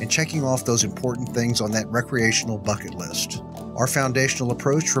 and checking off those important things on that recreational bucket list. Our foundational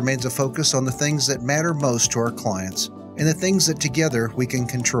approach remains a focus on the things that matter most to our clients and the things that together we can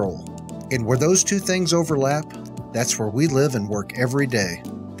control. And where those two things overlap, that's where we live and work every day.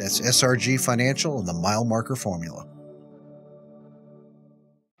 That's SRG Financial and the Mile Marker Formula.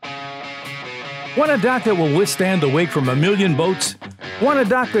 Want a dock that will withstand the wake from a million boats? Want a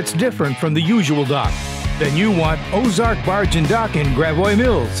dock that's different from the usual dock? Then you want Ozark Barge and Dock in Gravois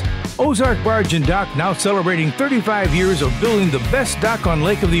Mills. Ozark Barge and Dock now celebrating 35 years of building the best dock on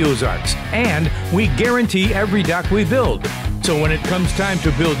Lake of the Ozarks. And we guarantee every dock we build. So when it comes time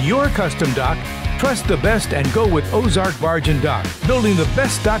to build your custom dock, trust the best and go with Ozark Barge and Dock, building the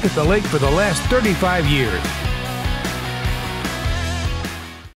best dock at the lake for the last 35 years.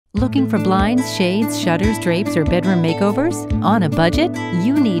 Looking for blinds, shades, shutters, drapes, or bedroom makeovers? On a budget?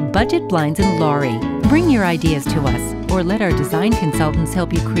 You need Budget Blinds in Laurie. Bring your ideas to us, or let our design consultants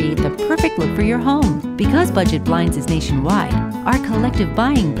help you create the perfect look for your home. Because Budget Blinds is nationwide, our collective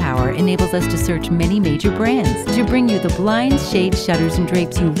buying power enables us to search many major brands to bring you the blinds, shades, shutters, and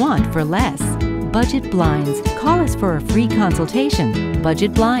drapes you want for less. Budget Blinds. Call us for a free consultation.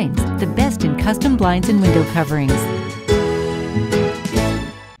 Budget Blinds, the best in custom blinds and window coverings.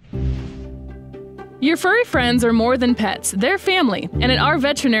 Your furry friends are more than pets, they're family. And at our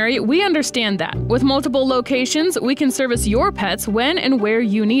veterinary, we understand that. With multiple locations, we can service your pets when and where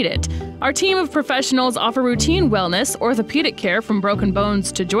you need it. Our team of professionals offer routine wellness, orthopedic care from broken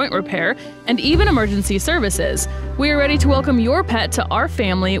bones to joint repair, and even emergency services. We are ready to welcome your pet to our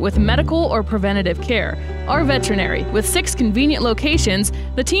family with medical or preventative care. Our veterinary, with 6 convenient locations,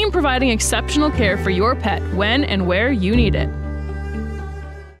 the team providing exceptional care for your pet when and where you need it.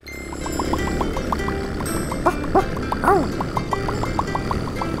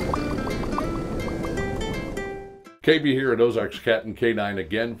 KB here at Ozarks Cat and K9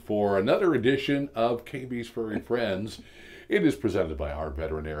 again for another edition of KB's Furry Friends. It is presented by our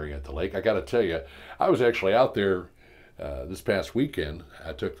veterinarian at the lake. I got to tell you, I was actually out there this past weekend.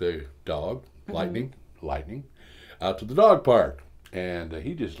 I took the dog, Lightning, out to the dog park. And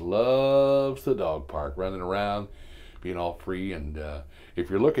he just loves the dog park, running around, being all free. And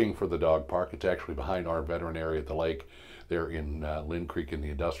if you're looking for the dog park, it's actually behind our veterinary at the lake. They're in Lynn Creek in the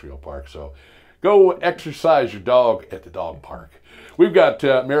industrial park. So go exercise your dog at the dog park. We've got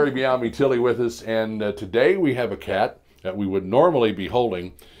Mary Biami Tilly with us, and today we have a cat that we would normally be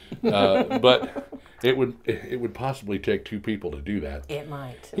holding, but it would possibly take 2 people to do that. It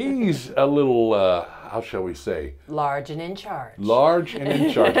might. He's a little, how shall we say? Large and in charge. Large and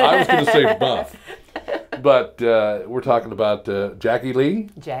in charge. I was going to say buff. But we're talking about Jackie Lee?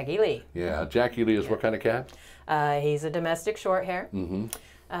 Jackie Lee. Yeah, Jackie Lee is what kind of cat? He's a domestic short hair. Mm-hmm.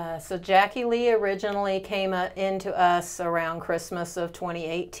 So Jackie Lee originally came into us around Christmas of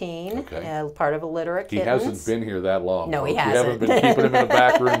 2018, okay. Part of a litter of kittens. He hasn't been here that long. No, he hasn't. hasn't. You haven't been keeping him in the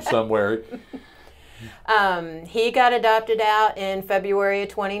back room somewhere. He got adopted out in February of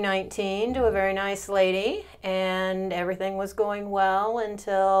 2019 to a very nice lady, and everything was going well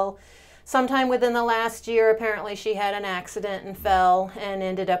until sometime within the last year. Apparently she had an accident and fell and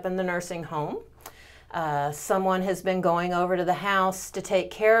ended up in the nursing home. Someone has been going over to the house to take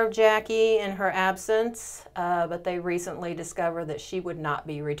care of Jackie in her absence, but they recently discovered that she would not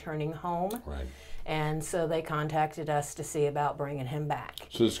be returning home. Right. And so they contacted us to see about bringing him back.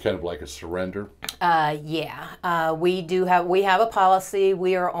 So this is kind of like a surrender? Yeah. We have a policy.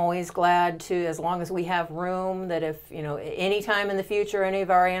 We are always glad to, as long as we have room, that if, any time in the future, any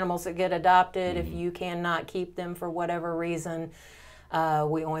of our animals that get adopted, if you cannot keep them for whatever reason,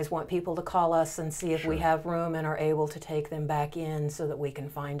 we always want people to call us and see if we have room and are able to take them back in so that we can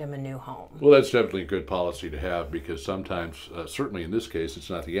find them a new home. Well, that's definitely a good policy to have, because sometimes, certainly in this case,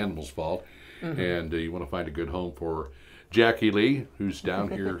 it's not the animal's fault. Mm-hmm. And you want to find a good home for Jackie Lee, who's down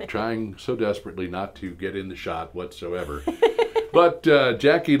here trying so desperately not to get in the shot whatsoever. But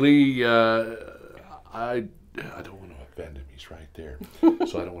Jackie Lee, I don't want to offend him. He's right there.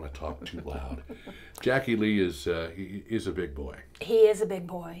 So I don't want to talk too loud. Jackie Lee is a big boy. He is a big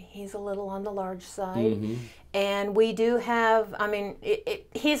boy. He's a little on the large side. Mm-hmm. And we do have,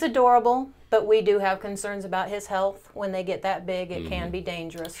 he's adorable, but we do have concerns about his health. When they get that big, it can be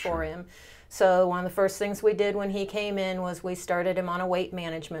dangerous for him. So one of the first things we did when he came in was we started him on a weight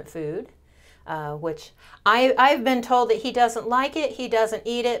management food, which I've been told that he doesn't like it, he doesn't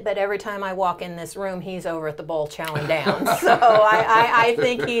eat it, but every time I walk in this room, he's over at the bowl chowing down. So I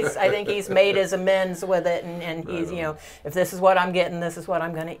think he's made his amends with it, and he's, if this is what I'm getting, this is what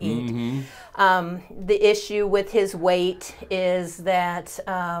I'm going to eat. Mm-hmm. The issue with his weight is that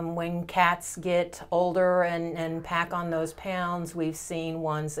when cats get older and pack on those pounds, we've seen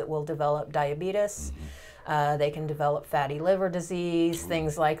ones that will develop diabetes. Mm-hmm. They can develop fatty liver disease,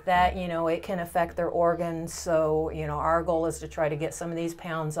 things like that. You know, it can affect their organs. So, you know, our goal is to try to get some of these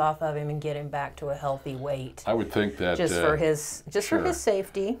pounds off of him and get him back to a healthy weight. I would think that just for his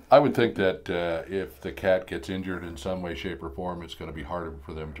safety. I would think that if the cat gets injured in some way, shape, or form, it's going to be harder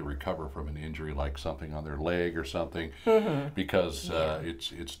for them to recover from an injury, like something on their leg or something, because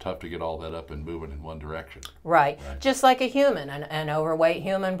it's tough to get all that up and moving in one direction. Right. Just like a human, an overweight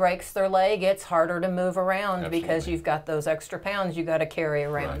human breaks their leg, it's harder to move around because you've got those extra pounds you got to carry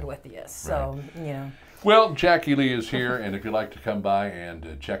around with you. So, you know. Well, Jackie Lee is here, and if you'd like to come by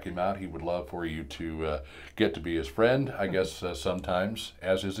and check him out, he would love for you to get to be his friend. I guess sometimes,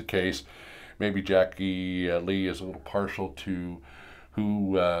 as is the case, maybe Jackie Lee is a little partial to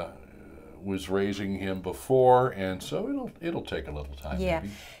who was raising him before, and so it'll take a little time. Yeah,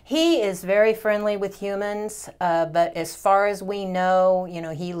 maybe. He is very friendly with humans, but as far as we know, you know,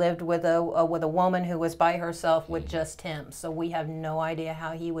 he lived with a woman who was by herself with just him. So we have no idea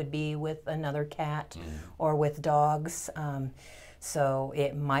how he would be with another cat or with dogs. So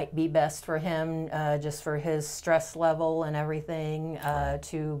it might be best for him, just for his stress level and everything,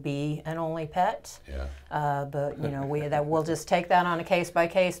 to be an only pet. Yeah. But you know, we'll just take that on a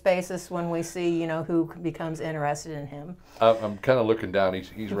case-by-case basis when we see, you know, who becomes interested in him. I'm kind of looking down.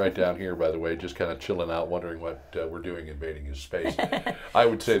 He's right down here, by the way, just kind of chilling out, wondering what we're doing, invading his space. I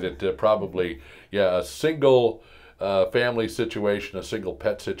would say that probably, yeah, a single family situation, a single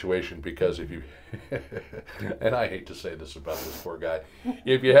pet situation, because if you and I hate to say this about this poor guy,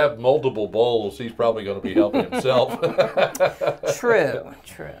 if you have multiple bowls, he's probably going to be helping himself. True.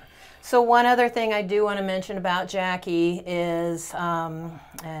 So one other thing I do want to mention about Jackie is,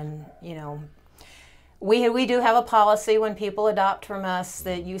 and you know, we do have a policy when people adopt from us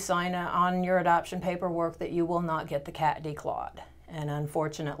that you sign on your adoption paperwork that you will not get the cat declawed. And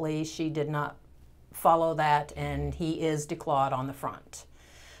unfortunately, she did not follow that, and he is declawed on the front.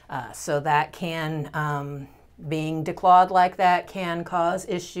 So that can, being declawed like that can cause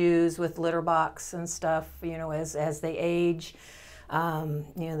issues with litter box and stuff, you know, as they age. You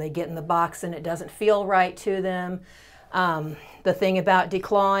know, they get in the box and it doesn't feel right to them. The thing about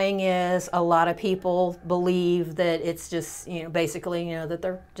declawing is a lot of people believe that it's just, you know, basically, you know, that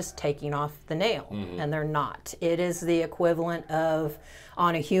they're just taking off the nail, and they're not. It is the equivalent of,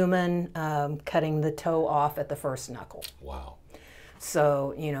 on a human, cutting the toe off at the first knuckle. Wow.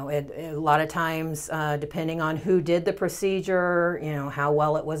 So, you know, a lot of times, depending on who did the procedure, you know, how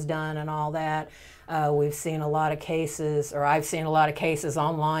well it was done and all that, we've seen a lot of cases, or I've seen a lot of cases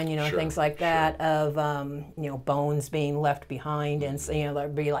online, you know, things like that of, you know, bones being left behind, and, you know,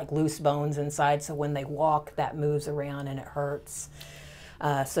 there'd be like loose bones inside, so when they walk, that moves around and it hurts.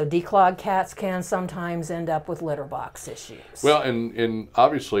 So declawed cats can sometimes end up with litter box issues. Well, and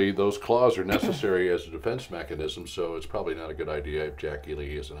obviously those claws are necessary as a defense mechanism, so it's probably not a good idea if Jackie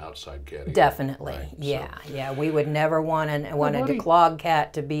Lee is an outside cat either. Definitely, right? Yeah. We would never want a declawed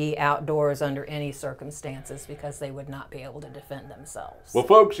cat to be outdoors under any circumstances, because they would not be able to defend themselves. Well,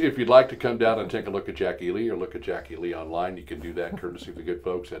 folks, if you'd like to come down and take a look at Jackie Lee, or look at Jackie Lee online, you can do that courtesy of the good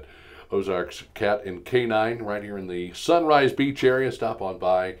folks at Ozarks Cat and Canine right here in the Sunrise Beach area. Stop on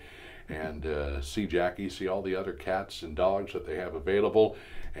by and see Jackie, see all the other cats and dogs that they have available.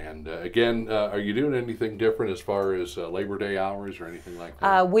 And again, are you doing anything different as far as Labor Day hours or anything like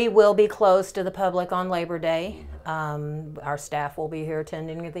that? We will be closed to the public on Labor Day. Our staff will be here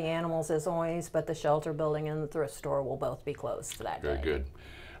tending to the animals as always, but the shelter building and the thrift store will both be closed that day. Very good.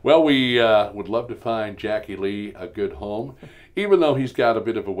 Well, we would love to find Jackie Lee a good home. Even though he's got a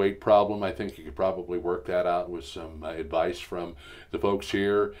bit of a weight problem, I think you could probably work that out with some advice from the folks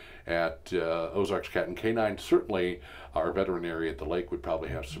here at Ozarks Cat and Canine. Certainly, our veterinary at the lake would probably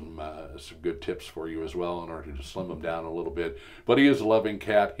have some good tips for you as well in order to slim him down a little bit. But he is a loving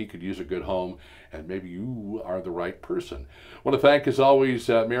cat. He could use a good home, and maybe you are the right person. I want to thank, as always,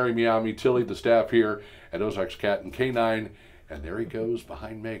 Mary Meow Me Tilly, the staff here at Ozarks Cat and Canine. And there he goes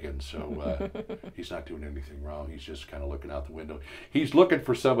behind Megan, so he's not doing anything wrong. He's just kind of looking out the window. He's looking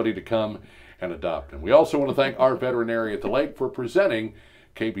for somebody to come and adopt him. We also want to thank our veterinary at the lake for presenting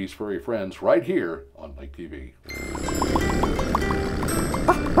KB's Furry Friends right here on Lake TV.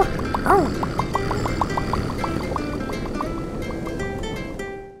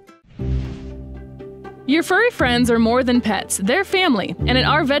 Your furry friends are more than pets, they're family, and at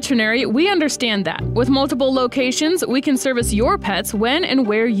our veterinary, we understand that. With multiple locations, we can service your pets when and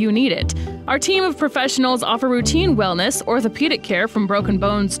where you need it. Our team of professionals offer routine wellness, orthopedic care from broken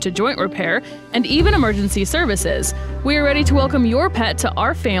bones to joint repair, and even emergency services. We are ready to welcome your pet to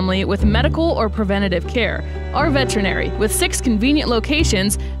our family with medical or preventative care. Our veterinary, with 6 convenient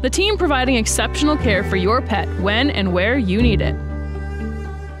locations, the team providing exceptional care for your pet when and where you need it.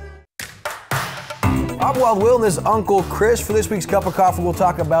 I'm Wild Will and this is Uncle Chris. For this week's Cup of Coffee, we'll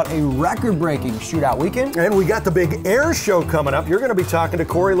talk about a record-breaking shootout weekend. And we got the big air show coming up. You're going to be talking to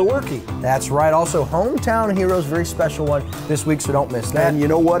Corey Lewerke. That's right. Also, Hometown Heroes, very special one this week, so don't miss that. And you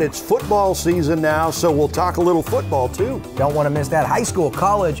know what? It's football season now, so we'll talk a little football, too. Don't want to miss that. High school,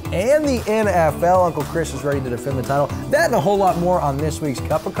 college, and the NFL. Uncle Chris is ready to defend the title. That and a whole lot more on this week's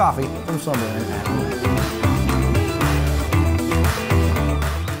Cup of Coffee from Slumberland.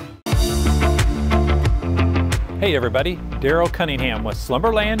 Hey everybody, Daryl Cunningham with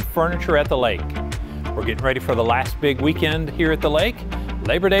Slumberland Furniture at the Lake. We're getting ready for the last big weekend here at the lake,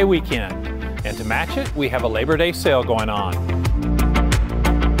 Labor Day weekend. And to match it, we have a Labor Day sale going on.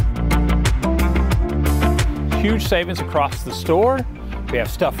 Huge savings across the store. We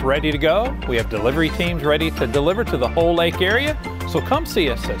have stuff ready to go. We have delivery teams ready to deliver to the whole lake area. So come see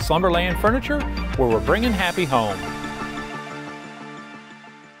us at Slumberland Furniture, where we're bringing happy home.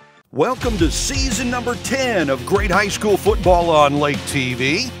 Welcome to season number 10 of Great High School Football on Lake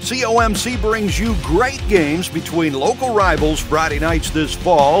TV. COMC brings you great games between local rivals Friday nights this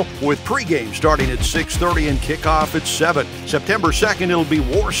fall, with pregame starting at 6:30 and kickoff at 7. September 2nd, it'll be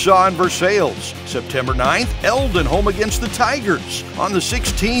Warsaw and Versailles. September 9th, Eldon home against the Tigers. On the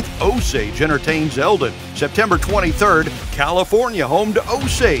 16th, Osage entertains Eldon. September 23rd, California home to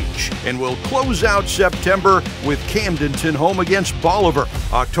Osage. And we'll close out September with Camden home against Bolivar.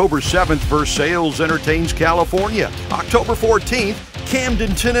 October 7th, Versailles entertains California. October 14th,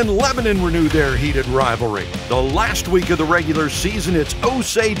 Camden and Lebanon renew their heated rivalry. The last week of the regular season, it's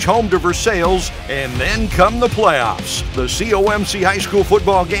Osage home to Versailles, and then come the playoffs. The COMC High School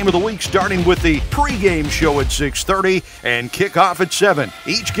Football Game of the Week starting with the pregame show at 6:30 and kickoff at 7.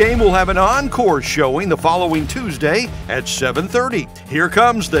 Each game will have an encore showing the following Tuesday at 7:30. Here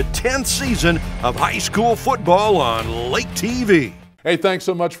comes the 10th season of high school football on Lake TV. Hey, thanks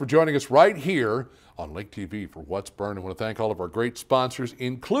so much for joining us right here on Lake TV for What's Burning. I want to thank all of our great sponsors,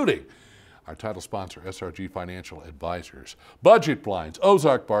 including our title sponsor, SRG Financial Advisors, Budget Blinds,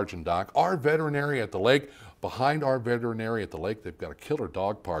 Ozarks Barge and Dock, our veterinary at the lake. Behind our veterinary at the lake, they've got a killer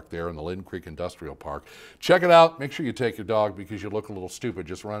dog park there in the Lynn Creek Industrial Park. Check it out. Make sure you take your dog, because you look a little stupid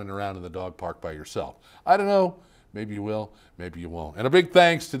just running around in the dog park by yourself. I don't know. Maybe you will. Maybe you won't. And a big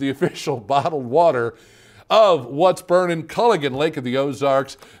thanks to the official bottled water of What's Burning, Culligan Lake of the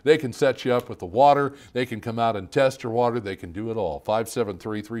Ozarks. They can set you up with the water. They can come out and test your water. They can do it all.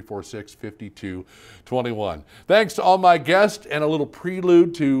 573-346-5221. Thanks to all my guests, and a little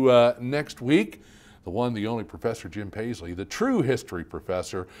prelude to next week. The one, the only Professor Jim Paisley, the true history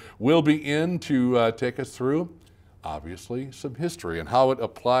professor, will be in to take us through, obviously, some history and how it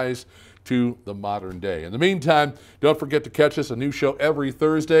applies to the modern day. In the meantime, don't forget to catch us, a new show every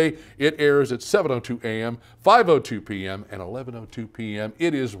Thursday. It airs at 7:02 a.m., 5:02 p.m., and 11:02 p.m.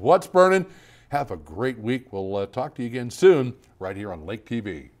 It is What's Burning. Have a great week. We'll talk to you again soon right here on Lake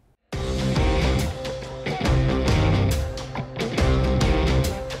TV.